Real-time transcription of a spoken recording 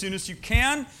soon as you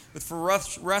can, but for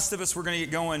the rest of us, we're going to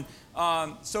get going.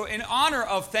 So in honor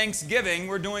of Thanksgiving,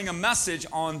 we're doing a message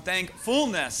on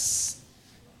thankfulness,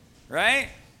 right?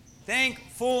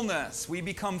 Thankfulness. We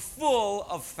become full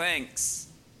of thanks.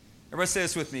 Everybody say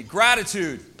this with me.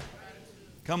 Gratitude.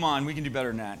 Come on, we can do better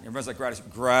than that. Everybody's like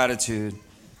gratitude. Gratitude.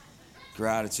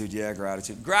 Gratitude, yeah,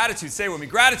 gratitude. Gratitude, say it with me.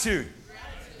 Gratitude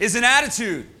is an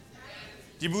attitude.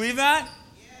 Do you believe that?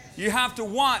 You have to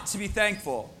want to be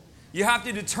thankful. You have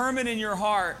to determine in your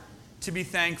heart to be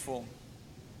thankful.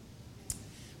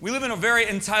 We live in a very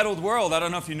entitled world. I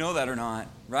don't know if you know that or not,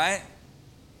 right?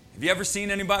 Have you ever seen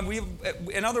anybody?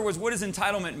 In other words, what does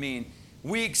entitlement mean?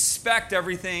 We expect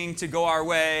everything to go our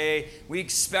way. We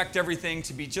expect everything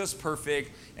to be just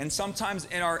perfect. And sometimes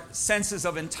in our senses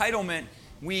of entitlement,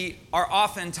 we are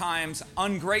oftentimes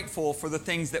ungrateful for the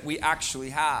things that we actually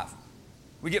have.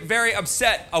 We get very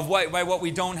upset by what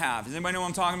we don't have. Does anybody know what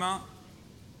I'm talking about?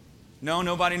 No,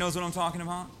 nobody knows what I'm talking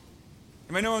about?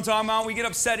 Anybody know what I'm talking about? We get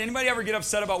upset. Anybody ever get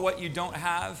upset about what you don't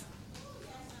have?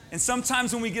 And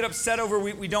sometimes when we get upset over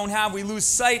what we don't have, we lose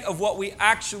sight of what we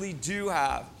actually do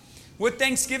have. What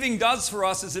Thanksgiving does for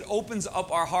us is it opens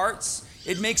up our hearts.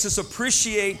 It makes us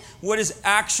appreciate what is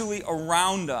actually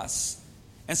around us.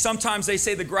 And sometimes they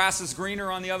say the grass is greener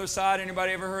on the other side.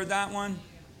 Anybody ever heard that one?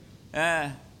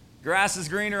 Grass is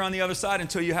greener on the other side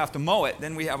until you have to mow it.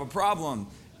 Then we have a problem,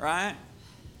 right?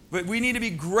 But we need to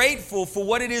be grateful for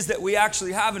what it is that we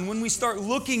actually have. And when we start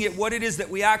looking at what it is that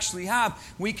we actually have,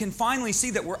 we can finally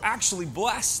see that we're actually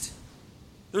blessed.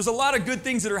 There's a lot of good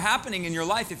things that are happening in your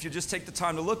life if you just take the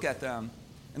time to look at them.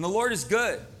 And the Lord is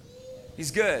good.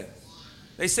 He's good.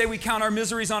 They say we count our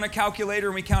miseries on a calculator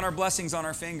and we count our blessings on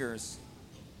our fingers.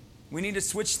 We need to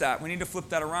switch that. We need to flip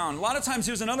that around. A lot of times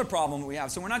here's another problem that we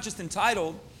have. So we're not just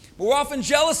entitled, but we're often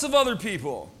jealous of other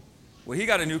people. Well, he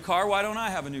got a new car. Why don't I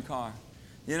have a new car?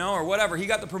 You know, or whatever. He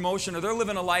got the promotion, or they're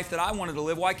living a life that I wanted to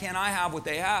live. Why can't I have what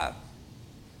they have?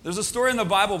 There's a story in the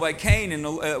Bible by Cain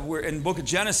we're in the book of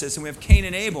Genesis, and we have Cain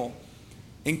and Abel.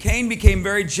 And Cain became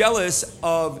very jealous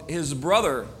of his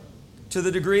brother to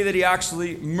the degree that he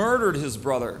actually murdered his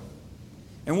brother.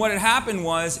 And what had happened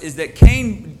is that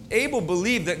Abel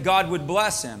believed that God would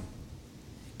bless him.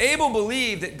 Abel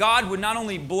believed that God would not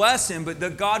only bless him, but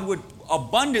that God would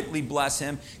abundantly bless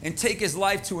him and take his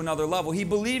life to another level. He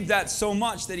believed that so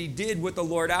much that he did what the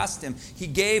Lord asked him. He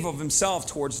gave of himself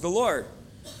towards the Lord.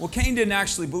 Well, Cain didn't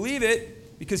actually believe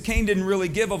it because Cain didn't really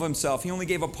give of himself. He only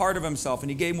gave a part of himself,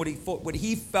 and he gave what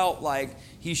he felt like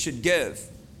he should give.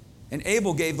 And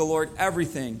Abel gave the Lord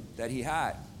everything that he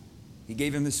had. He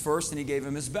gave him his first and he gave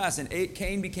him his best. And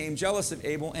Cain became jealous of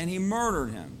Abel and he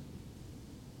murdered him.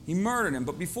 He murdered him.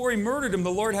 But before he murdered him,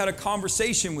 the Lord had a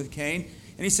conversation with Cain.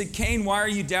 And he said, Cain, why are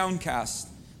you downcast?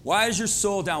 Why is your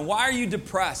soul down? Why are you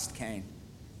depressed, Cain?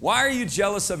 Why are you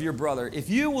jealous of your brother? If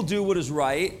you will do what is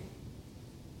right,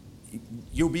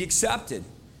 you'll be accepted.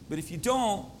 But if you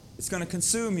don't, it's going to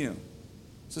consume you.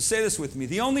 So say this with me.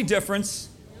 The only difference,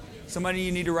 somebody,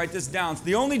 you need to write this down.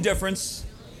 The only difference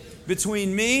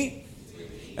between me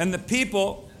and the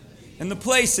people and the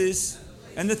places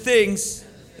and the things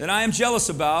that I am jealous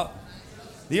about,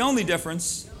 the only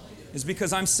difference is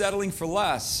because I'm settling for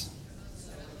less.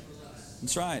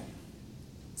 That's right.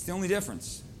 It's the only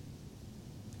difference.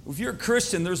 If you're a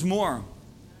Christian, there's more.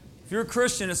 If you're a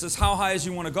Christian, it says, how high as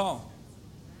you want to go.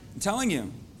 I'm telling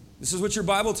you, this is what your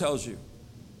Bible tells you.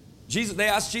 They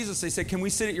asked Jesus, they said, can we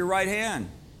sit at your right hand?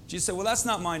 Jesus said, well, that's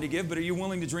not mine to give, but are you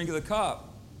willing to drink of the cup?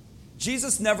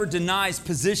 Jesus never denies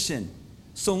position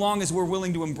so long as we're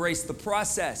willing to embrace the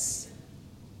process.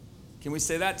 Can we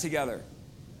say that together?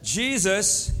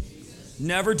 Jesus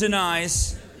never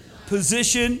denies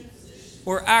position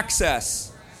or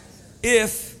access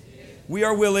if we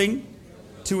are willing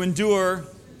to endure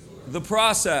the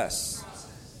process.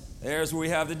 There's where we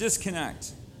have the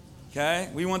disconnect. Okay?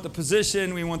 We want the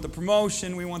position, we want the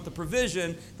promotion, we want the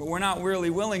provision, but we're not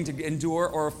really willing to endure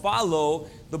or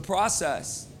follow the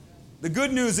process. The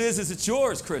good news is it's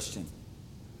yours, Christian.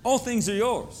 All things are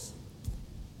yours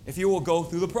if you will go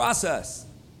through the process.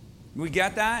 We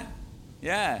get that?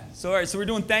 Yeah. So, all right, so we're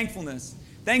doing thankfulness.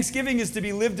 Thanksgiving is to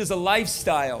be lived as a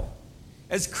lifestyle.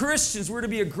 As Christians, we're to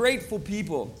be a grateful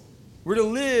people. We're to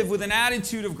live with an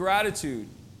attitude of gratitude.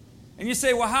 And you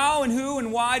say, well, how and who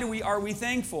and why are we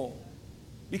thankful?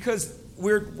 Because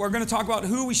we're going to talk about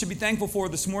who we should be thankful for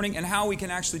this morning and how we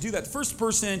can actually do that. The first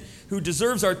person who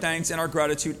deserves our thanks and our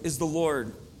gratitude is the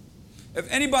Lord.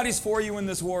 If anybody's for you in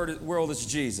this world, it's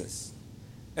Jesus.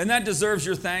 And that deserves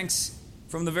your thanks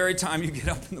from the very time you get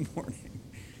up in the morning.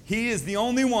 He is the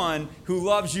only one who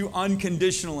loves you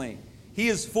unconditionally. He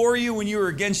is for you when you are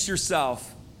against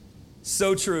yourself.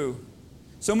 So true.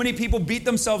 So many people beat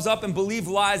themselves up and believe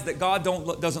lies that God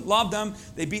doesn't love them.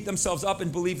 They beat themselves up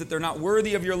and believe that they're not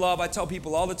worthy of your love. I tell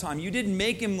people all the time, you didn't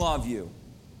make him love you.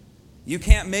 You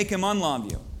can't make him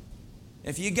unlove you.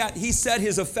 He set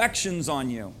his affections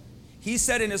on you. He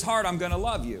said in his heart, I'm going to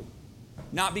love you.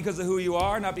 Not because of who you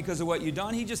are, not because of what you've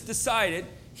done. He just decided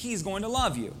he's going to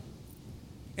love you.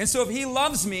 And so if he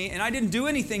loves me, and I didn't do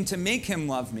anything to make him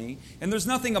love me, and there's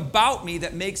nothing about me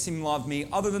that makes him love me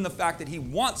other than the fact that he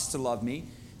wants to love me,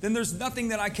 then there's nothing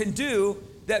that I can do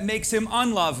that makes him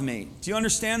unlove me. Do you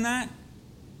understand that?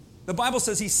 The Bible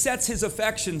says he sets his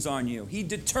affections on you. He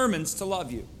determines to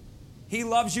love you. He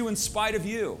loves you in spite of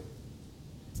you.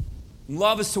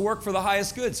 Love is to work for the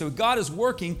highest good. So God is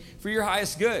working for your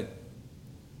highest good.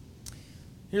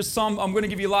 Here's some, I'm going to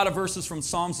give you a lot of verses from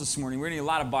Psalms this morning. We're going to need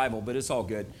a lot of Bible, but it's all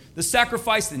good. The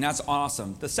sacrifice, and that's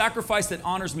awesome. The sacrifice that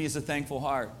honors me is a thankful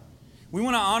heart. We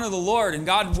want to honor the Lord, and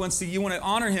God wants to, you want to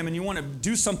honor him, and you want to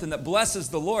do something that blesses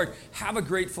the Lord. Have a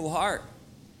grateful heart.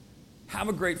 Have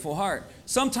a grateful heart.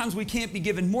 Sometimes we can't be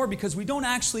given more because we don't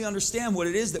actually understand what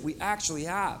it is that we actually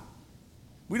have.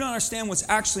 We don't understand what's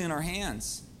actually in our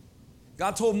hands.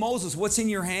 God told Moses, what's in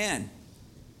your hand?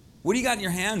 What do you got in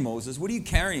your hand, Moses? What are you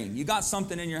carrying? You got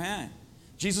something in your hand.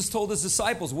 Jesus told his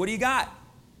disciples, what do you got?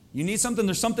 You need something?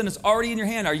 There's something that's already in your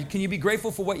hand. Can you be grateful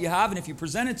for what you have? And if you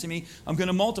present it to me, I'm going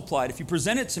to multiply it. If you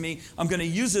present it to me, I'm going to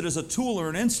use it as a tool or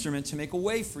an instrument to make a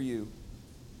way for you.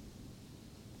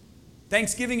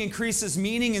 Thanksgiving increases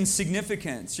meaning and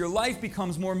significance. Your life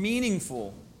becomes more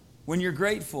meaningful when you're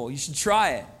grateful. You should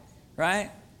try it, right?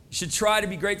 You should try to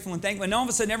be grateful and thankful. And all of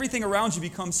a sudden, everything around you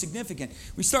becomes significant.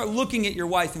 We start looking at your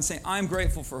wife and saying, I'm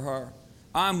grateful for her.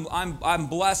 I'm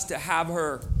blessed to have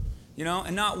her.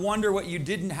 And not wonder what you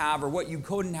didn't have or what you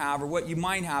couldn't have or what you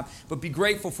might have, but be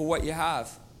grateful for what you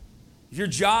have. If your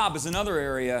job is another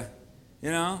area,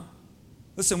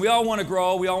 Listen, we all want to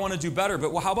grow. We all want to do better.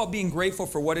 But how about being grateful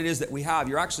for what it is that we have?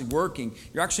 You're actually working.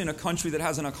 You're actually in a country that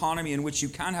has an economy in which you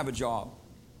can have a job.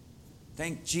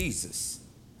 Thank Jesus,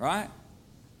 right?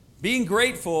 Being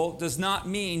grateful does not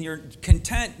mean you're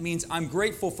content. Means I'm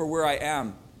grateful for where I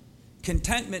am.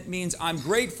 Contentment means I'm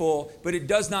grateful, but it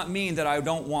does not mean that I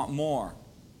don't want more.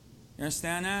 You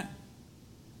understand that?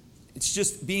 It's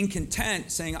just being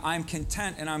content, saying I'm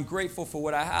content and I'm grateful for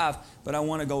what I have, but I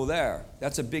want to go there.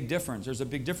 That's a big difference. There's a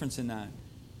big difference in that.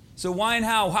 So why and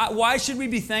how? Why should we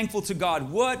be thankful to God?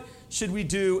 What should we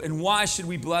do and why should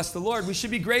we bless the Lord? We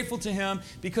should be grateful to him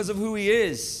because of who he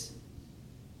is.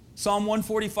 Psalm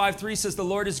 145:3 says, the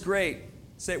Lord is great.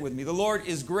 Say it with me. The Lord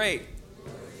is great.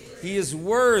 He is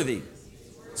worthy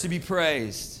to be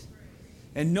praised.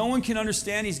 And no one can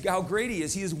understand how great he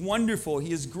is. He is wonderful.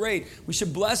 He is great. We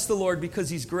should bless the Lord because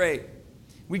he's great.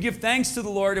 We give thanks to the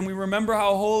Lord and we remember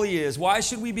how holy he is. Why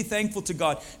should we be thankful to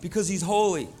God? Because he's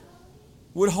holy.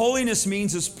 What holiness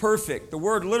means is perfect. The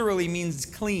word literally means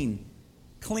clean.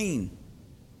 Clean.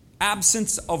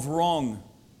 Absence of wrong.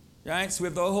 Right? So we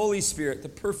have the Holy Spirit, the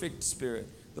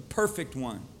perfect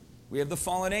one. We have the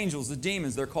fallen angels, the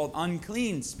demons. They're called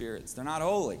unclean spirits. They're not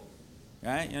holy.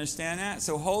 Right? You understand that?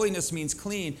 So holiness means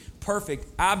clean, perfect,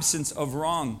 absence of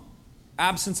wrong,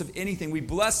 absence of anything. We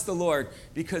bless the Lord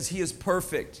because he is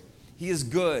perfect. He is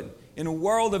good. In a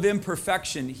world of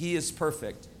imperfection, he is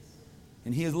perfect.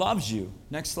 And he loves you.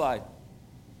 Next slide.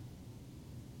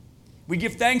 We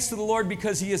give thanks to the Lord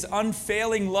because he is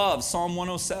unfailing love. Psalm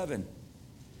 107.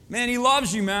 Man, he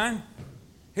loves you, man.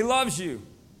 He loves you.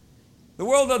 The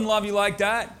world doesn't love you like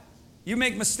that. You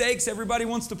make mistakes, everybody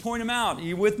wants to point them out. Are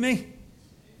you with me?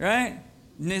 Right?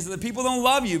 People don't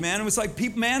love you, man. It's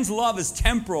like man's love is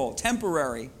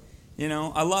temporary.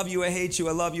 I love you, I hate you,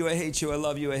 I love you, I hate you, I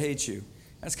love you, I hate you.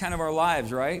 That's kind of our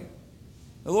lives, right?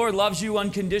 The Lord loves you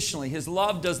unconditionally. His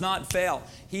love does not fail.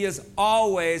 He is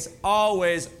always,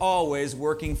 always, always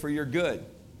working for your good.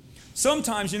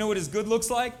 Sometimes, you know what his good looks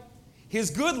like?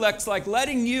 His good looks like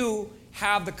letting you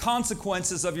have the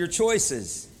consequences of your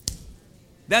choices.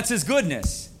 That's his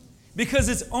goodness. Because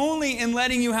it's only in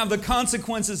letting you have the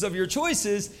consequences of your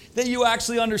choices that you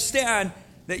actually understand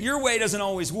that your way doesn't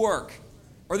always work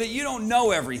or that you don't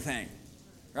know everything.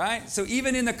 Right? So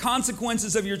even in the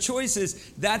consequences of your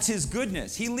choices, that's his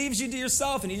goodness. He leaves you to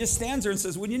yourself and he just stands there and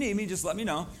says, when you need me, just let me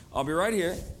know. I'll be right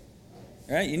here.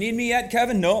 Right? You need me yet,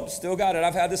 Kevin? Nope, still got it.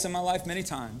 I've had this in my life many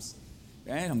times.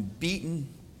 Right? I'm beaten.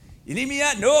 You need me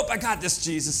yet? Nope, I got this,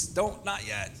 Jesus. Not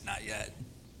yet.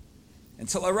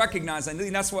 Until I recognize, I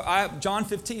think that's what John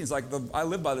 15 is like. I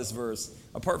live by this verse.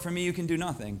 Apart from me, you can do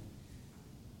nothing.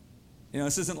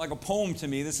 This isn't like a poem to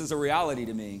me. This is a reality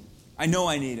to me. I know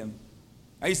I need him.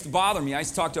 I used to bother me. I used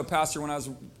to talk to a pastor when I was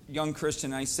a young Christian.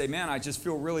 And I used to say, man, I just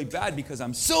feel really bad because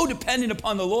I'm so dependent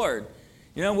upon the Lord.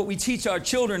 You know, what we teach our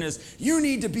children is, you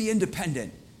need to be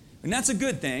independent. And that's a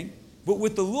good thing. But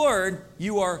with the Lord,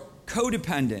 you are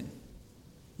codependent.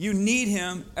 You need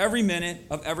him every minute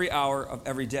of every hour of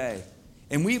every day.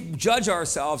 And we judge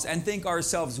ourselves and think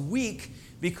ourselves weak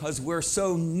because we're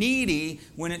so needy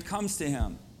when it comes to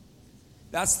him.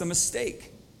 That's the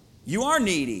mistake. You are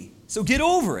needy, so get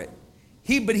over it.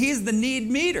 But he's the need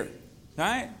meter,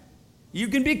 right? You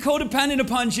can be codependent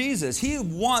upon Jesus. He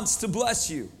wants to bless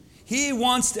you. He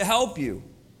wants to help you.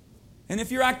 And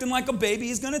if you're acting like a baby,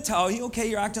 he's going to tell you, okay,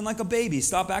 you're acting like a baby.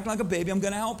 Stop acting like a baby. I'm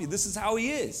going to help you. This is how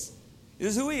he is.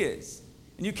 This is who he is.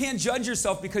 And you can't judge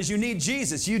yourself because you need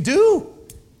Jesus. You do.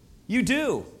 You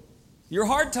do. Your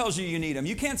heart tells you you need him.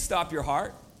 You can't stop your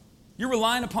heart. You're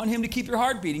relying upon him to keep your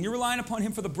heart beating. You're relying upon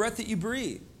him for the breath that you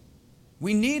breathe.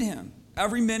 We need him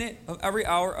every minute of every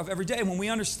hour of every day. And when we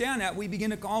understand that, we begin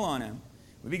to call on him.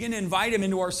 We begin to invite him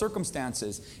into our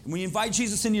circumstances. And when you invite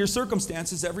Jesus into your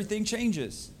circumstances, everything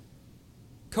changes.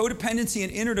 Codependency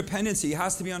and interdependency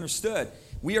has to be understood.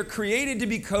 We are created to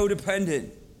be codependent.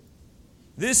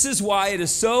 This is why it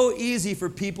is so easy for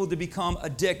people to become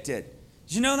addicted.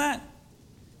 Did you know that?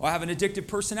 Well, I have an addictive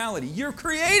personality. You're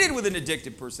created with an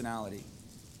addictive personality.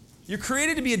 You're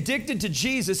created to be addicted to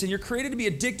Jesus, and you're created to be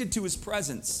addicted to his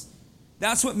presence.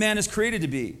 That's what man is created to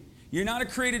be. You're not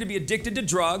created to be addicted to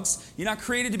drugs. You're not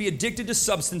created to be addicted to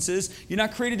substances. You're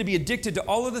not created to be addicted to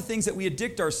all of the things that we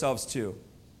addict ourselves to.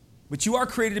 But you are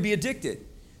created to be addicted.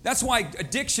 That's why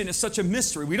addiction is such a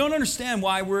mystery. We don't understand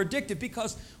why we're addicted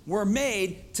because we're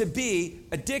made to be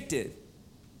addicted.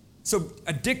 So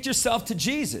addict yourself to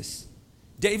Jesus.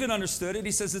 David understood it.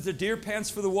 He says that the deer pants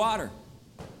for the water.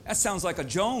 That sounds like a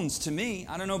Jones to me.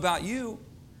 I don't know about you.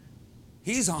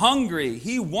 He's hungry.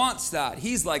 He wants that.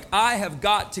 He's like, I have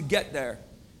got to get there.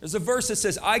 There's a verse that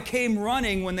says, I came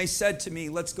running when they said to me,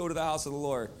 let's go to the house of the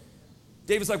Lord.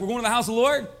 David's like, we're going to the house of the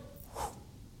Lord?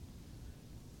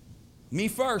 Me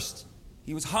first.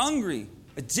 He was hungry,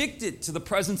 addicted to the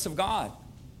presence of God.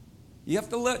 You have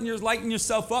to lighten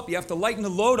yourself up. You have to lighten the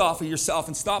load off of yourself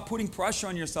and stop putting pressure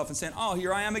on yourself and saying, oh,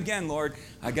 here I am again, Lord.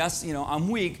 I guess, I'm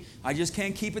weak. I just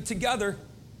can't keep it together.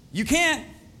 You can't.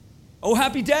 Oh,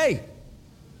 happy day.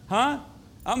 Huh?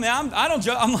 I mean,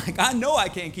 I'm like, I know I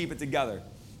can't keep it together.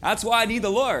 That's why I need the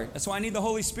Lord. That's why I need the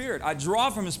Holy Spirit. I draw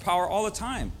from his power all the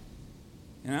time.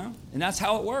 And that's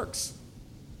how it works.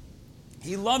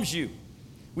 He loves you.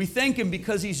 We thank him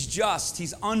because he's just.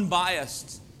 He's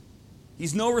unbiased.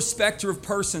 He's no respecter of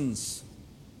persons.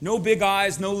 No big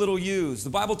I's, no little U's. The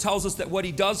Bible tells us that what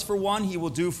he does for one, he will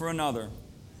do for another.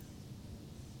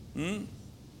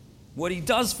 What he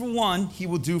does for one, he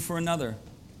will do for another.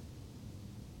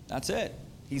 That's it.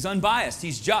 He's unbiased.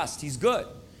 He's just. He's good.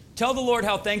 Tell the Lord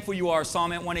how thankful you are,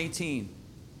 Psalm 118.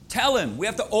 Tell him. We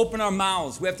have to open our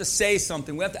mouths. We have to say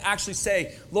something. We have to actually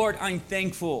say, Lord, I'm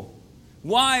thankful.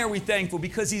 Why are we thankful?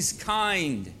 Because he's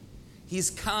kind. He's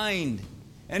kind.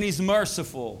 And he's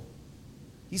merciful.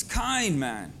 He's kind,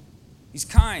 man. He's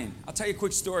kind. I'll tell you a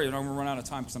quick story, and I'm going to run out of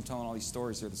time because I'm telling all these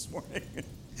stories here this morning.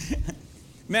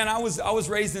 Man, I was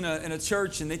raised in a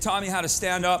church, and they taught me how to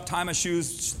stand up, tie my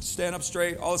shoes, stand up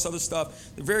straight, all this other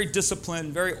stuff. They're very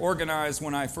disciplined, very organized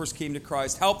when I first came to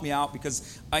Christ. Helped me out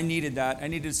because I needed that. I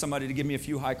needed somebody to give me a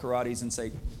few high karates and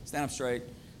say, stand up straight,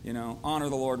 honor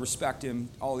the Lord, respect him,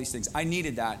 all these things. I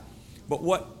needed that. But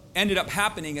what ended up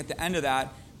happening at the end of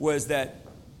that was that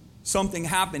something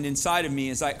happened inside of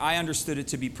me as I understood it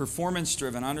to be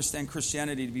performance-driven. I understand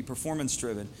Christianity to be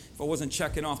performance-driven. If I wasn't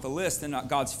checking off the list, then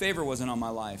God's favor wasn't on my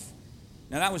life.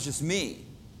 Now, that was just me.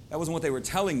 That wasn't what they were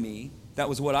telling me. That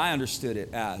was what I understood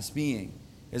it as being,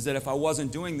 is that if I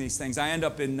wasn't doing these things, I end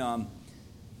up in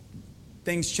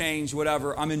things change,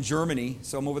 whatever. I'm in Germany,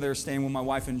 so I'm over there staying with my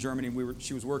wife in Germany.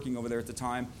 She was working over there at the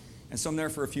time, and so I'm there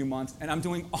for a few months, and I'm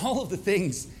doing all of the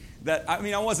things that,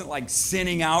 I wasn't like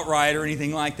sinning outright or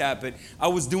anything like that, but I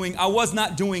was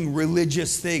not doing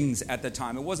religious things at the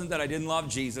time. It wasn't that I didn't love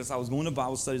Jesus. I was going to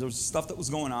Bible studies. There was stuff that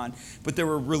was going on, but there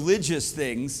were religious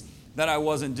things that I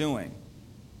wasn't doing,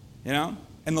 and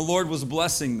the Lord was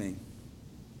blessing me,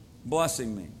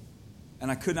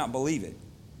 and I could not believe it,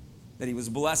 that he was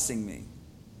blessing me.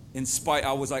 In spite,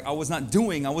 I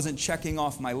wasn't checking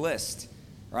off my list,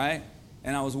 right?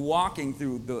 And I was walking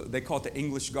through they call it the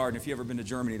English Garden. If you've ever been to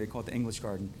Germany, they call it the English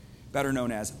Garden, better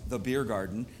known as the beer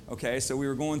garden. Okay, so we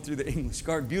were going through the English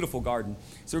Garden, beautiful garden.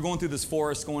 So we're going through this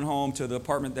forest, going home to the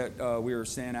apartment that we were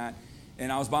staying at.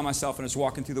 And I was by myself, and I was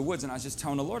walking through the woods, and I was just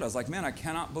telling the Lord, I was like, man, I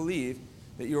cannot believe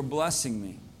that you're blessing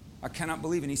me. I cannot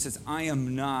believe it. And he says, I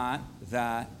am not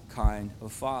that kind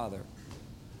of father.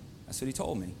 That's what he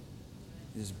told me.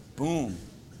 Just boom.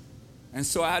 And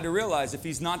so I had to realize if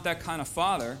he's not that kind of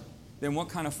father, then what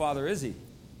kind of Father is He?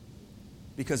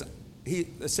 Because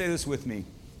say this with me,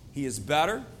 He is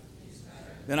better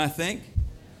than I think.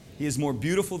 He is more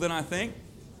beautiful than I think.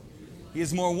 He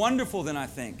is more wonderful than I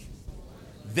think.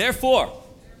 Therefore,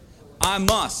 I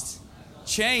must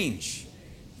change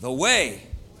the way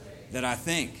that I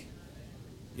think.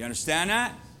 You understand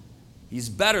that? He's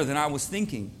better than I was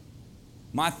thinking.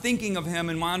 My thinking of Him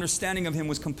and my understanding of Him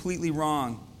was completely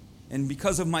wrong. And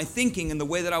because of my thinking and the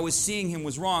way that I was seeing Him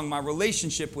was wrong, my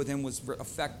relationship with Him was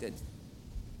affected.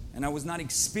 And I was not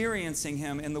experiencing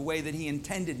Him in the way that He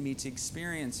intended me to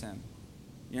experience Him.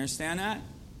 You understand that?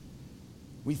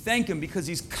 We thank Him because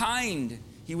He's kind.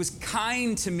 He was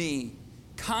kind to me.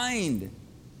 Kind. And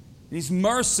He's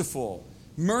merciful.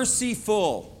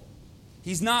 Merciful.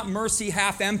 He's not mercy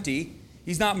half empty.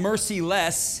 He's not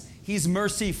merciless. He's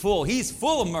merciful. He's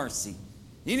full of mercy.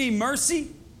 You need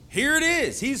mercy? Here it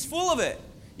is. He's full of it.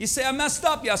 You say, I messed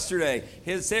up yesterday.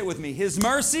 Say it with me. His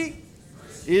mercy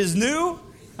is new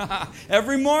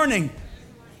every morning.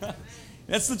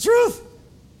 That's the truth.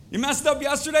 You messed up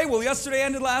yesterday? Well, yesterday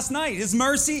ended last night. His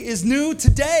mercy is new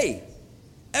today.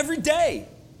 Every day.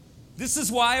 This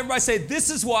is why, everybody say, this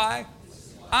is why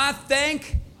I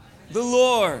thank the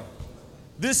Lord.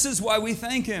 This is why we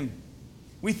thank Him.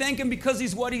 We thank Him because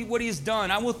He's what He has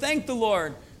done. I will thank the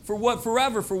Lord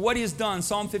forever for what He has done.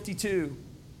 Psalm 52.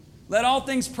 Let all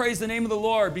things praise the name of the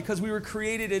Lord because we were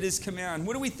created at His command.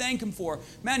 What do we thank Him for?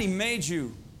 Man, He made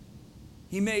you.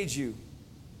 He made you.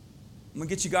 I'm going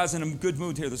to get you guys in a good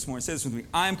mood here this morning. Say this with me.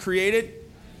 I am created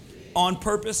on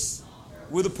purpose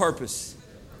with a purpose.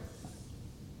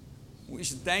 We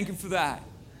should thank Him for that.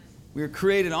 We are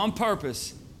created on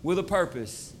purpose with a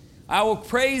purpose. I will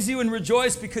praise You and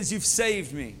rejoice because You've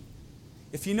saved me.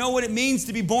 If you know what it means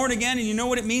to be born again, and you know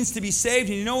what it means to be saved,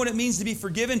 and you know what it means to be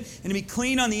forgiven and to be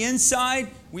clean on the inside,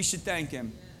 we should thank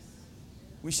Him.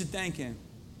 We should thank Him.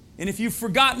 And if you've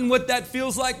forgotten what that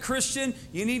feels like, Christian,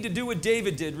 you need to do what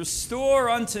David did. Restore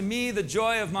unto me the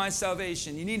joy of my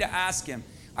salvation. You need to ask Him.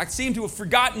 I seem to have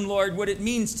forgotten, Lord, what it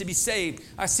means to be saved.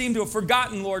 I seem to have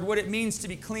forgotten, Lord, what it means to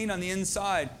be clean on the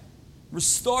inside.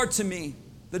 Restore to me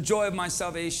the joy of my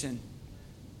salvation.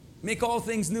 Make all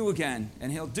things new again,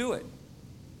 and He'll do it.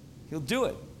 He'll do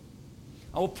it.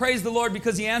 I will praise the Lord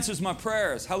because He answers my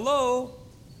prayers. Hello?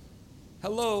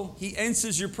 Hello? He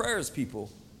answers your prayers, people.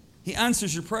 He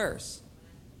answers your prayers.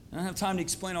 I don't have time to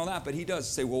explain all that, but He does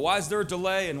say, well, why is there a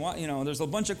delay? And why, there's a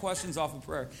bunch of questions off of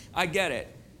prayer. I get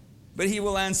it. But He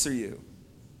will answer you.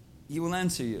 He will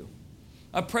answer you.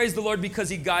 I praise the Lord because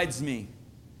He guides me.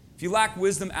 If you lack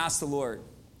wisdom, ask the Lord.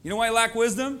 You know why you lack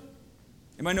wisdom?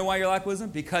 Anybody know why you lack wisdom?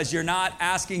 Because you're not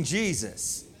asking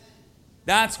Jesus.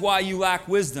 That's why you lack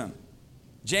wisdom.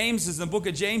 James is in the book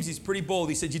of James. He's pretty bold.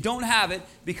 He said, you don't have it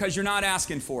because you're not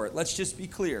asking for it. Let's just be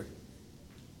clear.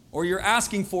 Or you're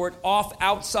asking for it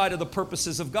outside of the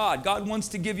purposes of God. God wants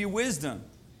to give you wisdom.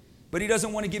 But He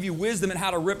doesn't want to give you wisdom in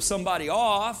how to rip somebody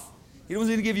off. He doesn't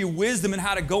want to give you wisdom in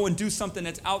how to go and do something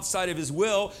that's outside of His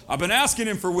will. I've been asking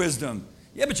Him for wisdom.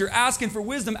 Yeah, but you're asking for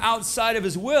wisdom outside of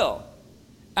His will.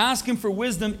 Ask Him for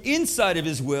wisdom inside of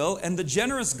His will, and the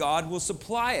generous God will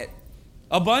supply it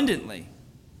abundantly.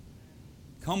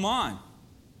 Come on.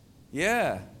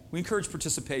 Yeah. We encourage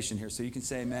participation here, so you can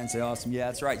say amen, say awesome. Yeah,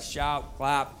 that's right. Shout,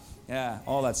 clap. Yeah,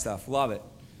 all that stuff. Love it.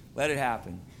 Let it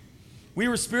happen. We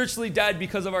were spiritually dead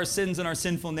because of our sins and our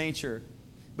sinful nature.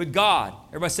 But God,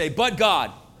 everybody say, but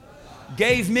God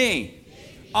gave me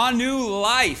a new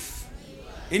life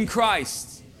in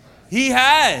Christ. He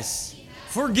has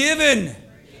forgiven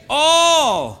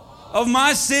all of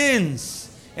my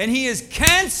sins. And He has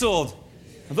canceled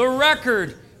the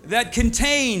record that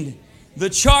contained the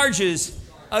charges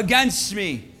against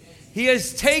me. He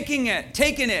has taken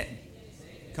it.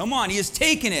 Come on, He has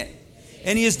taken it.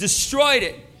 And He has destroyed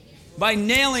it by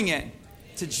nailing it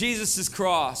to Jesus'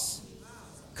 cross.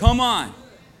 Come on.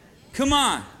 Come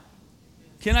on.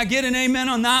 Can I get an amen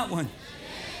on that one?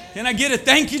 Can I get a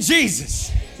thank you,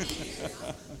 Jesus?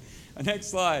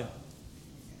 Next slide.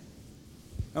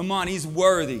 Come on, He's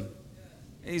worthy.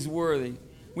 He's worthy.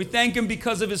 We thank Him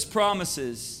because of His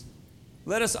promises.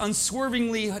 Let us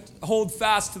unswervingly hold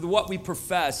fast to what we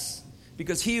profess,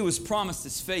 because He who has promised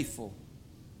is faithful.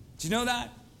 Do you know that?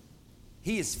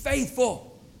 He is faithful.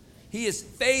 He is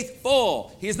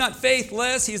faithful. He is not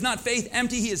faithless. He is not faith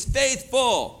empty. He is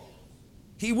faithful.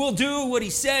 He will do what He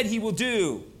said He will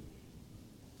do.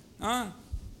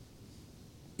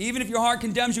 Even if your heart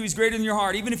condemns you, He's greater than your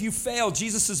heart. Even if you fail,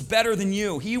 Jesus is better than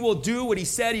you. He will do what He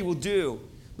said He will do.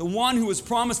 The one who has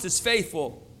promised is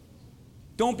faithful.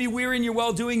 Don't be weary in your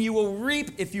well-doing. You will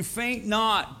reap if you faint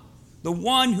not. The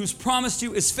one who's promised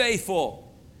you is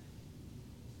faithful.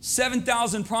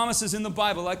 7,000 promises in the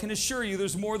Bible. I can assure you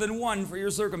there's more than one for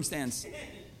your circumstance.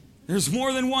 There's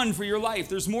more than one for your life.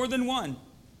 There's more than one.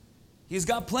 He's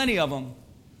got plenty of them.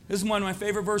 This is one of my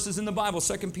favorite verses in the Bible,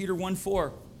 2 Peter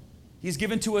 1:4. He's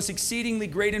given to us exceedingly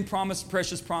great and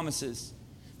precious promises,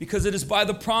 because it is by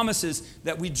the promises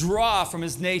that we draw from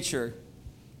his nature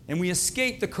and we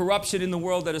escape the corruption in the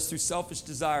world that is through selfish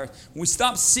desires. When we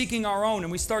stop seeking our own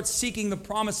and we start seeking the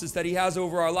promises that he has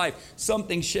over our life,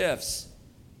 something shifts.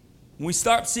 When we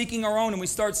start seeking our own and we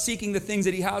start seeking the things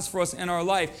that he has for us in our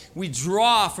life, we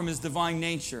draw from his divine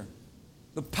nature.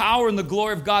 The power and the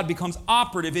glory of God becomes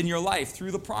operative in your life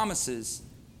through the promises.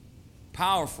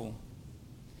 Powerful.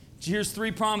 Here's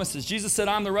 3 promises. Jesus said,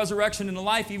 I'm the resurrection and the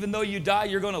life. Even though you die,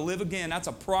 you're going to live again. That's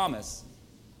a promise.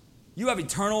 You have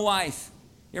eternal life.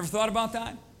 You ever thought about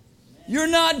that? You're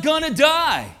not going to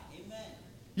die.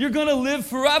 You're going to live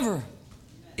forever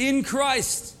in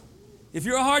Christ. If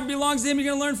your heart belongs to him, you're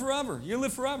going to learn forever. You're going to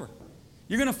live forever.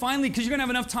 You're going to finally, because you're going to have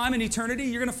enough time in eternity,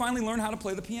 you're going to finally learn how to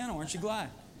play the piano. Aren't you glad?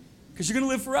 Because you're going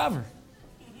to live forever.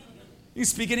 You can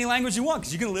speak any language you want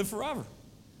because you're going to live forever.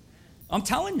 I'm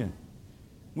telling you.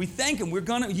 We thank him.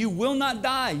 You will not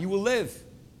die. You will live.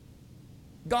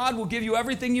 God will give you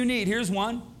everything you need. Here's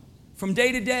one. From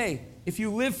day to day, if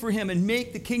you live for him and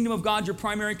make the kingdom of God your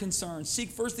primary concern, seek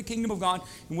first the kingdom of God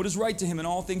and what is right to him, and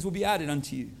all things will be added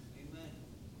unto you. Amen.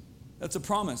 That's a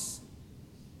promise.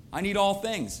 I need all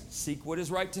things. Seek what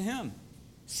is right to him.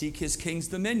 Seek his king's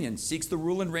dominion. Seeks the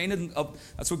rule and reign of,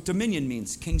 that's what dominion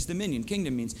means. King's dominion.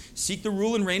 Kingdom means. Seek the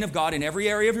rule and reign of God in every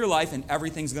area of your life, and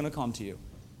everything's going to come to you.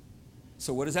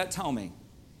 So what does that tell me?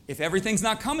 If everything's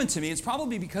not coming to me, it's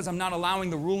probably because I'm not allowing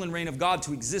the rule and reign of God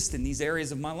to exist in these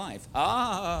areas of my life.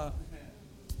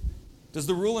 Does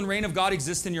the rule and reign of God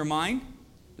exist in your mind?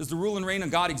 Does the rule and reign of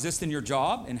God exist in your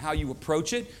job and how you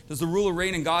approach it? Does the rule and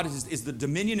reign of God, is the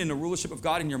dominion and the rulership of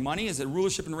God in your money? Is it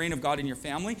rulership and reign of God in your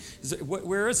family?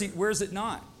 Where is it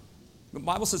not? The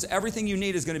Bible says everything you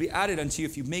need is going to be added unto you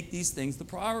if you make these things the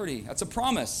priority. That's a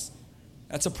promise.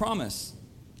 That's a promise.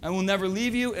 I will never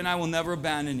leave you, and I will never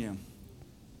abandon you.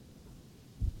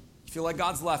 You feel like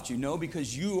God's left you? No,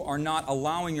 because you are not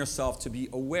allowing yourself to be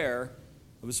aware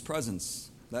of his presence.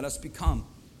 Let us become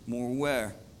more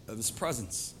aware of his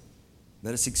presence.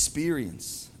 Let us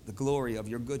experience the glory of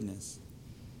your goodness.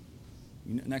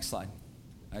 Next slide.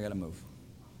 I got to move.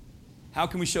 How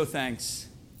can we show thanks?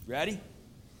 Ready?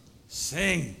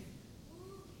 Sing.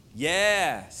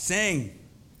 Yeah, sing.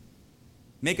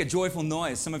 Make a joyful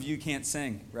noise. Some of you can't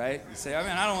sing, right? You say,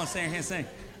 I don't want to sing, I can't sing.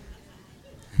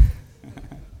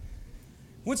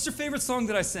 What's your favorite song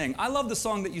that I sing? I love the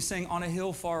song that you sing, On a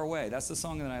Hill Far Away. That's the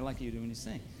song that I like you to when you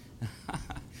sing. It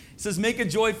says, make a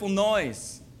joyful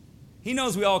noise. He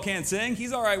knows we all can't sing.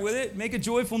 He's all right with it. Make a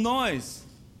joyful noise.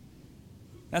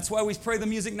 That's why we pray the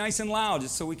music nice and loud,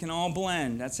 just so we can all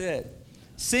blend. That's it.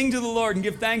 Sing to the Lord and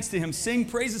give thanks to him. Sing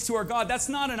praises to our God. That's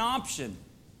not an option.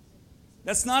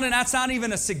 That's not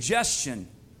even a suggestion.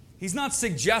 He's not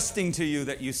suggesting to you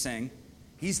that you sing.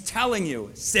 He's telling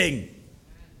you, sing.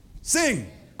 Sing.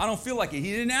 I don't feel like it.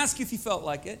 He didn't ask you if you felt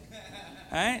like it.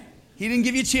 All right? He didn't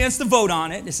give you a chance to vote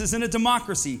on it. This isn't a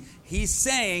democracy. He's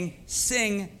saying,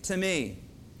 sing to me.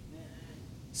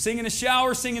 Sing in the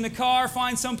shower, sing in the car,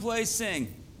 find someplace,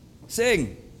 sing.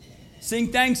 Sing.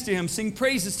 Sing thanks to him. Sing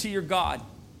praises to your God.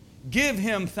 Give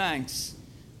him thanks.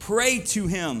 Pray to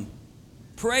him.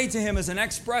 Pray to him as an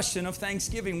expression of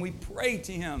thanksgiving. We pray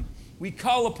to him. We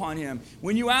call upon him.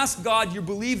 When you ask God, you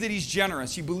believe that he's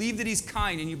generous. You believe that he's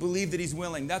kind, and you believe that he's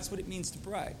willing. That's what it means to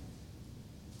pray.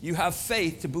 You have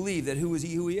faith to believe that who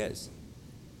he is.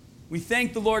 We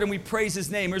thank the Lord and we praise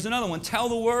his name. Here's another one. Tell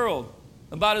the world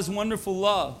about his wonderful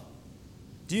love.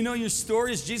 Do you know your story?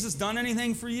 Has Jesus done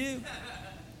anything for you?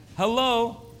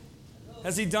 Hello?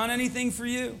 Has he done anything for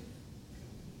you?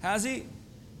 Has he?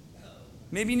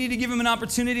 Maybe you need to give him an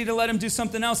opportunity to let him do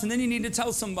something else, and then you need to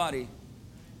tell somebody.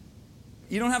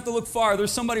 You don't have to look far.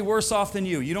 There's somebody worse off than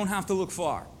you. You don't have to look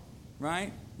far,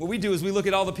 right? What we do is we look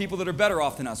at all the people that are better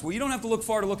off than us. Well, you don't have to look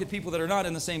far to look at people that are not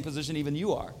in the same position even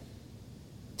you are.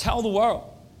 Tell the world.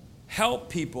 Help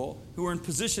people who are in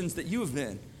positions that you have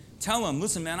been. Tell them,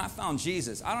 listen, man, I found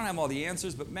Jesus. I don't have all the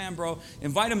answers, but man, bro,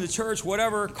 invite them to church,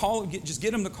 whatever. Just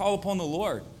get them to call upon the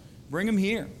Lord. Bring them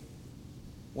here.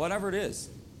 Whatever it is.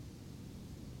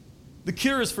 The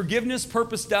cure is forgiveness,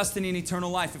 purpose, destiny, and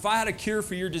eternal life. If I had a cure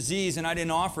for your disease and I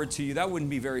didn't offer it to you, that wouldn't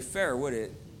be very fair, would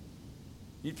it?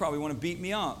 You'd probably want to beat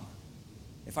me up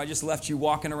if I just left you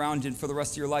walking around for the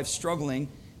rest of your life struggling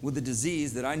with the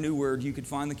disease that I knew where you could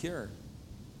find the cure.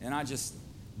 And I just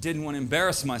didn't want to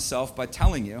embarrass myself by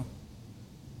telling you.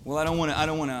 Well, I don't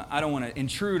want to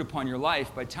intrude upon your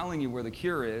life by telling you where the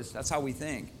cure is. That's how we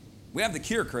think. We have the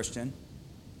cure, Christian.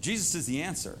 Jesus is the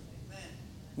answer. Amen.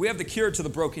 We have the cure to the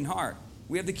broken heart.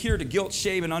 We have the cure to guilt,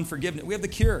 shame, and unforgiveness. We have the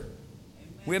cure.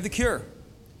 Amen. We have the cure.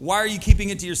 Why are you keeping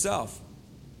it to yourself?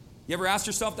 You ever ask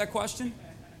yourself that question?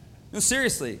 No,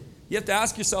 seriously. You have to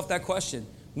ask yourself that question.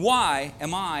 Why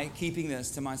am I keeping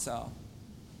this to myself?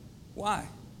 Why?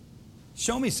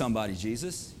 Show me somebody,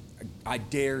 Jesus. I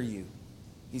dare you.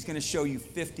 He's going to show you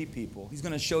 50 people. He's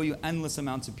going to show you endless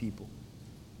amounts of people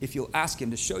if you'll ask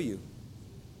him to show you.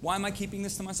 Why am I keeping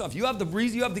this to myself? You have the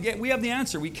reason, we have the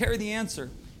answer. We carry the answer.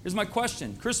 Here's my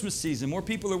question. Christmas season. More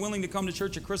people are willing to come to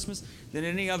church at Christmas than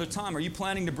any other time. Are you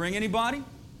planning to bring anybody?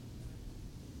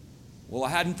 Well, I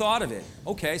hadn't thought of it.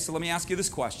 Okay, so let me ask you this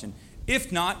question.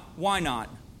 If not, why not?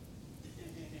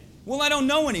 Well, I don't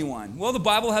know anyone. Well, the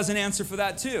Bible has an answer for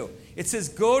that too. It says,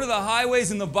 go to the highways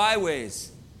and the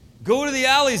byways. Go to the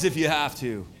alleys if you have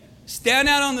to. Stand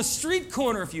out on the street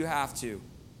corner if you have to.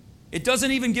 It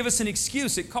doesn't even give us an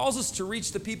excuse. It calls us to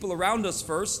reach the people around us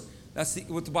first. That's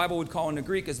what the Bible would call in the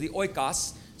Greek as the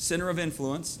oikos, center of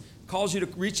influence. It calls you to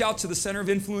reach out to the center of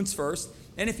influence first.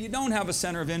 And if you don't have a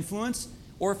center of influence,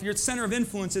 or if your center of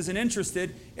influence isn't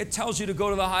interested, it tells you to go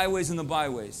to the highways and the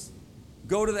byways.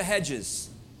 Go to the hedges.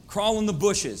 Crawl in the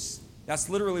bushes. That's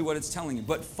literally what it's telling you.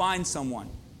 But find someone.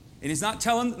 And he's not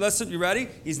telling, listen, you ready?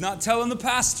 He's not telling the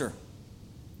pastor.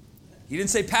 He didn't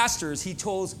say pastors. He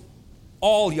told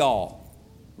all y'all.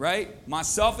 Right?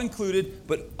 Myself included,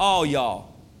 but all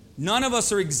y'all. None of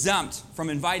us are exempt from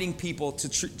inviting people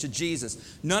to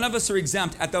Jesus. None of us are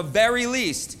exempt. At the very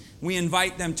least, we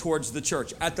invite them towards the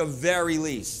church. At the very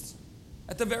least.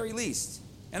 At the very least.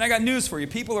 And I got news for you.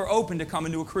 People are open to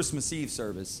coming to a Christmas Eve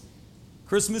service.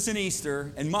 Christmas and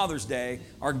Easter and Mother's Day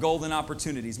are golden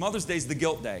opportunities. Mother's Day is the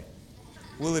guilt day.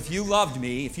 Well, if you loved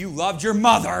me, if you loved your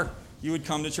mother, you would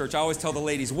come to church. I always tell the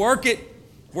ladies, work it,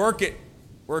 work it,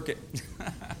 work it.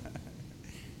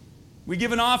 We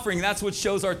give an offering. That's what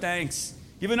shows our thanks.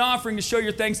 Give an offering to show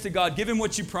your thanks to God. Give him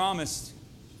what you promised.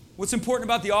 What's important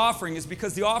about the offering is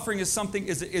because the offering is something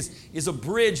is a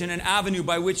bridge and an avenue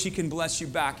by which he can bless you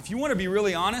back. If you want to be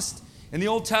really honest, in the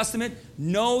Old Testament,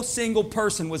 no single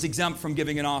person was exempt from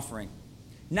giving an offering.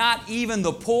 Not even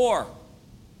the poor.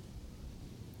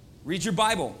 Read your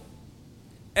Bible.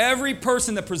 Every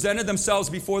person that presented themselves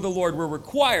before the Lord were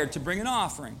required to bring an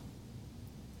offering.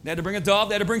 They had to bring a dove.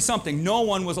 They had to bring something. No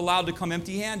one was allowed to come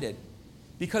empty-handed.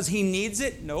 Because he needs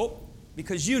it? Nope.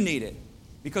 Because you need it.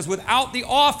 Because without the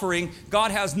offering,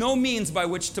 God has no means by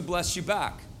which to bless you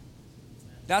back.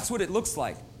 That's what it looks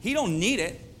like. He don't need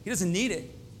it. He doesn't need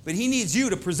it. But he needs you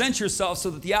to present yourself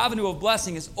so that the avenue of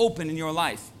blessing is open in your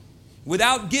life.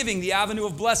 Without giving, the avenue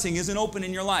of blessing isn't open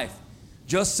in your life.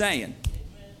 Just saying.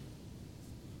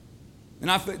 And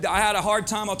I had a hard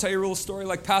time, I'll tell you a real story,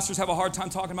 like pastors have a hard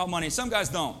time talking about money. Some guys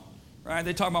don't, right?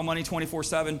 They talk about money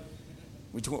 24/7.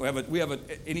 We have an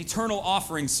eternal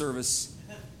offering service.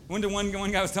 One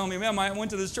guy was telling me, man, I went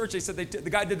to this church, they said the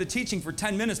guy did the teaching for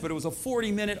 10 minutes, but it was a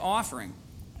 40-minute offering.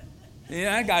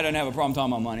 Yeah, that guy doesn't have a problem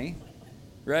talking about money,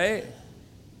 right?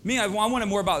 Me, I wanted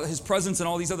more about his presence and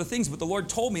all these other things, but the Lord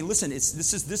told me, listen, this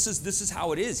is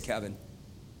how it is, Kevin.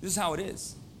 This is how it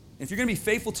is. If you're going to be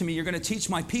faithful to me, you're going to teach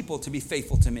my people to be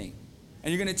faithful to me.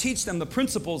 And you're going to teach them the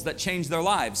principles that change their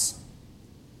lives.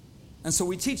 And so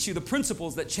we teach you the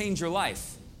principles that change your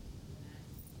life.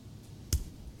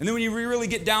 And then when you really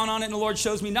get down on it and the Lord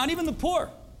shows me, not even the poor.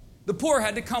 The poor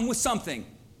had to come with something.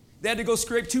 They had to go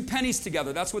scrape 2 pennies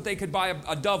together. That's what they could buy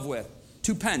a dove with,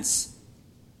 2 pence.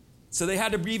 So they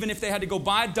had to, even if they had to go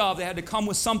buy a dove, they had to come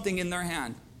with something in their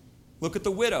hand. Look at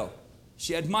the widow.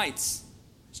 She had mites.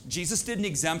 Jesus didn't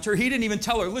exempt her. He didn't even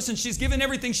tell her, listen, she's given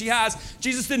everything she has.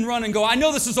 Jesus didn't run and go, I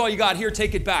know this is all you got. Here,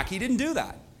 take it back. He didn't do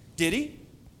that. Did he?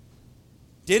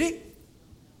 Did he?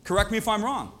 Correct me if I'm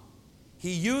wrong.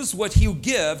 He used what you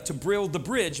give to build the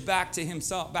bridge back to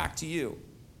himself, back to you.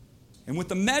 And with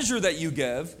the measure that you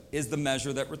give is the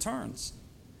measure that returns.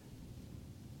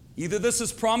 Either this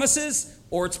is promises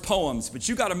or it's poems, but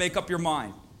you got to make up your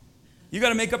mind. You got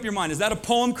to make up your mind. Is that a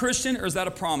poem, Christian, or is that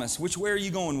a promise? Which way are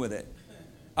you going with it?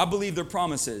 I believe they're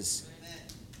promises.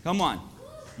 Come on.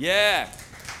 Yeah.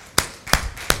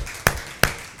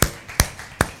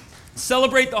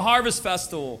 Celebrate the harvest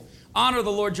festival. Honor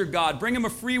the Lord your God. Bring him a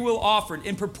free will offering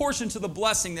in proportion to the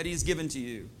blessing that he's given to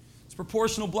you. It's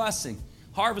proportional blessing.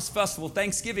 Harvest festival,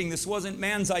 Thanksgiving. This wasn't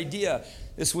man's idea.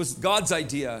 This was God's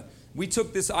idea. We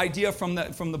took this idea from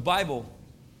the Bible.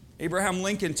 Abraham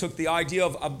Lincoln took the idea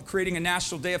of creating a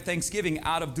national day of Thanksgiving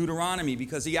out of Deuteronomy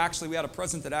because we had a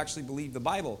president that actually believed the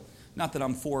Bible. Not that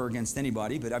I'm for or against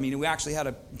anybody, but I mean, we actually had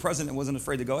a president that wasn't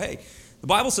afraid to go, hey, the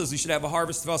Bible says we should have a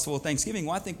harvest festival of Thanksgiving.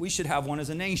 Well, I think we should have one as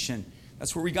a nation.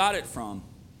 That's where we got it from.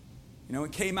 You know,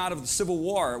 it came out of the Civil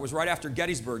War. It was right after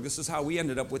Gettysburg. This is how we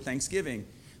ended up with Thanksgiving.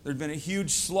 There'd been a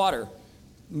huge slaughter.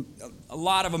 A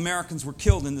lot of Americans were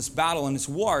killed in this battle, in this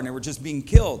war, and they were just being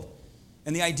killed.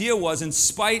 And the idea was, in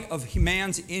spite of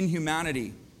man's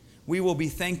inhumanity, we will be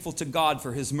thankful to God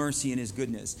for his mercy and his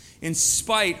goodness. In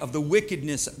spite of the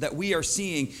wickedness that we are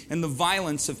seeing and the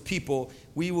violence of people,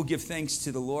 we will give thanks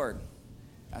to the Lord.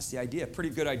 That's the idea. Pretty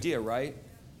good idea, right?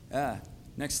 Yeah.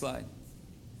 Next slide.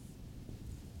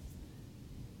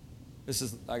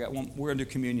 I got one. We're going to do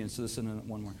communion, so this is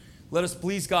one more. Let us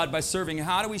please God by serving.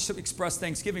 How do we express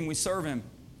thanksgiving? We serve him.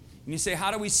 And you say,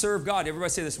 how do we serve God? Everybody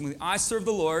say this with me. I serve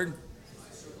the Lord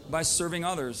by serving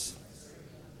others.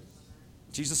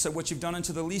 Jesus said, what you've done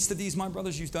unto the least of these, my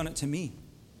brothers, you've done it to me.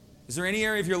 Is there any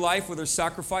area of your life where there's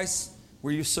sacrifice,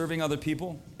 where you're serving other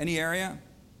people? Any area?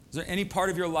 Is there any part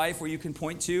of your life where you can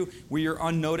point to where you're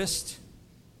unnoticed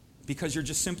because you're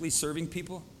just simply serving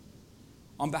people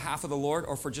on behalf of the Lord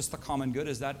or for just the common good?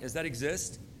 Does that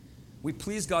exist? We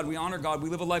please God, we honor God, we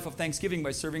live a life of thanksgiving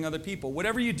by serving other people.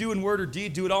 Whatever you do in word or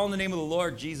deed, do it all in the name of the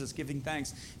Lord Jesus, giving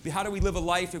thanks. How do we live a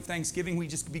life of thanksgiving? We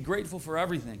just be grateful for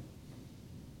everything.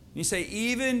 You say,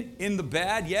 even in the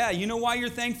bad? Yeah, you know why you're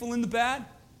thankful in the bad?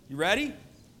 You ready?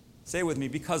 Say it with me.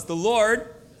 Because the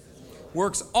Lord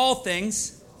works all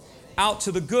things out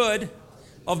to the good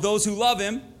of those who love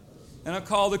him and are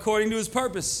called according to his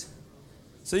purpose.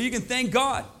 So you can thank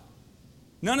God.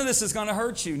 None of this is going to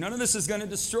hurt you. None of this is going to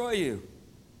destroy you.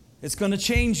 It's going to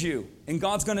change you. And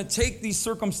God's going to take these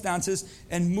circumstances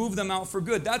and move them out for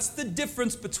good. That's the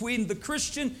difference between the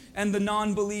Christian and the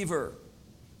non-believer.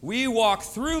 We walk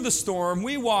through the storm.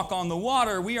 We walk on the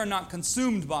water. We are not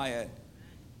consumed by it.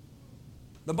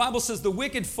 The Bible says the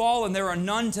wicked fall and there are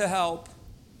none to help.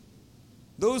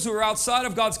 Those who are outside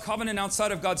of God's covenant,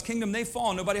 outside of God's kingdom, they fall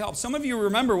and nobody helps. Some of you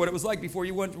remember what it was like before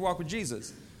you went to walk with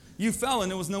Jesus. You fell and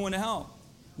there was no one to help.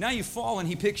 Now you fall and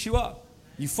he picks you up.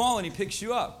 You fall and he picks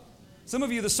you up. Some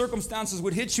of you, the circumstances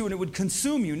would hit you and it would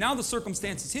consume you. Now the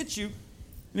circumstances hit you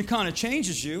and it kind of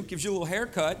changes you, gives you a little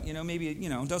haircut, maybe,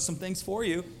 does some things for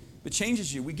you, but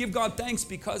changes you. We give God thanks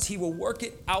because he will work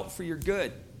it out for your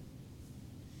good.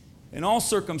 In all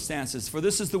circumstances, for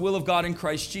this is the will of God in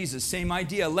Christ Jesus. Same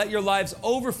idea. Let your lives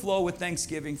overflow with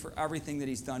thanksgiving for everything that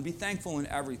he's done. Be thankful in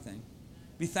everything.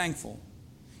 Be thankful.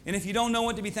 And if you don't know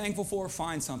what to be thankful for,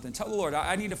 find something. Tell the Lord,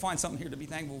 I need to find something here to be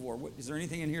thankful for. Is there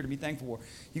anything in here to be thankful for?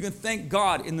 You can thank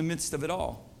God in the midst of it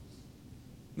all.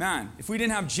 Man, if we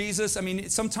didn't have Jesus,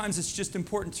 sometimes it's just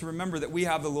important to remember that we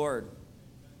have the Lord.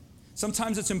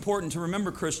 Sometimes it's important to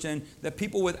remember, Christian, that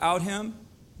people without him,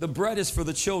 the bread is for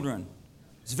the children.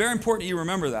 It's very important you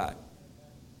remember that.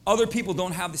 Other people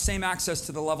don't have the same access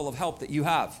to the level of help that you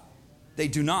have. They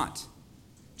do not.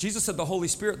 Jesus said the Holy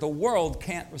Spirit, the world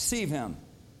can't receive him.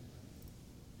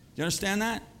 Do you understand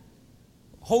that?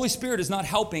 Holy Spirit is not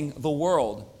helping the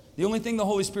world. The only thing the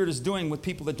Holy Spirit is doing with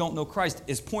people that don't know Christ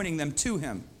is pointing them to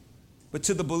him. But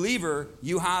to the believer,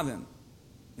 you have him.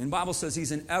 And the Bible says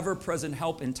he's an ever-present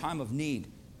help in time of need.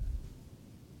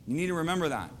 You need to remember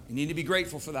that. You need to be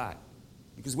grateful for that.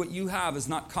 Because what you have is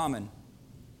not common.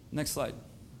 Next slide.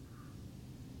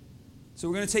 So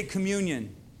we're going to take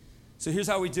communion. So here's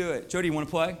how we do it. Jody, you want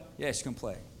to play? Yeah, she can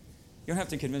play. You don't have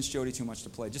to convince Jody too much to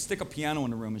play. Just stick a piano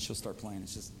in the room and she'll start playing.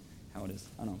 It's just how it is.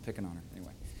 I don't know, I'm picking on her.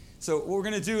 Anyway. So what we're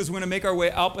going to do is we're going to make our way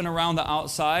up and around the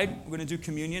outside. We're going to do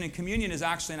communion. And communion is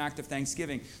actually an act of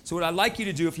thanksgiving. So what I'd like you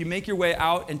to do, if you make your way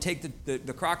out and take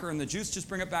the cracker and the juice, just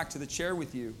bring it back to the chair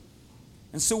with you.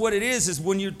 And so what it is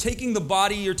when you're taking the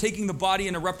body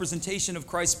in a representation of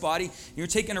Christ's body. You're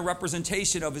taking a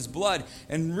representation of his blood.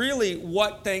 And really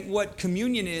what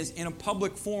communion is in a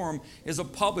public form is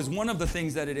one of the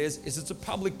things that it is it's a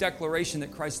public declaration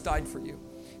that Christ died for you.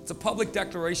 It's a public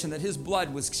declaration that his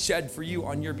blood was shed for you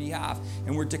on your behalf.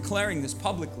 And we're declaring this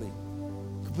publicly.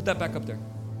 Put that back up there.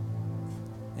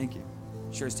 Thank you.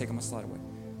 Sherry's taking my slide away.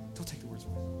 Don't take the words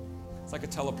away. It's like a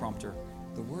teleprompter.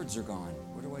 The words are gone.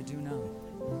 What do I do now?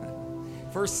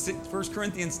 1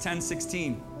 Corinthians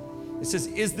 10:16. It says,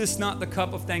 is this not the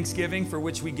cup of thanksgiving for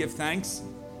which we give thanks?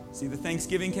 See the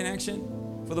thanksgiving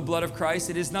connection? For the blood of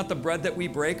Christ. It is not the bread that we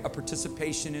break, a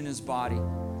participation in his body.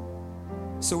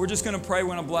 So we're just going to pray.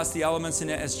 We're going to bless the elements.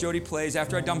 And as Jody plays,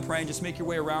 after I'm done praying, just make your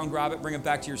way around, grab it, bring it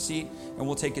back to your seat, and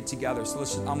we'll take it together. So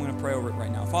I'm going to pray over it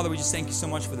right now. Father, we just thank you so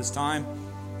much for this time.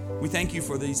 We thank you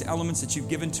for these elements that you've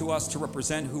given to us to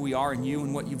represent who we are in you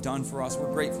and what you've done for us.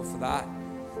 We're grateful for that.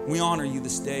 We honor you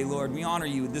this day, Lord. We honor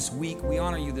you this week. We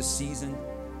honor you this season.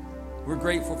 We're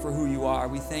grateful for who you are.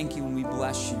 We thank you and we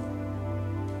bless you.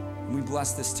 And we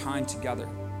bless this time together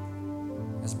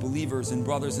as believers and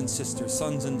brothers and sisters,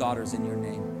 sons and daughters in your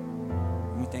name.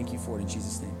 And we thank you for it in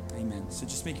Jesus' name. Amen. So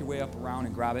just make your way up around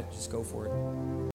and grab it. Just go for it.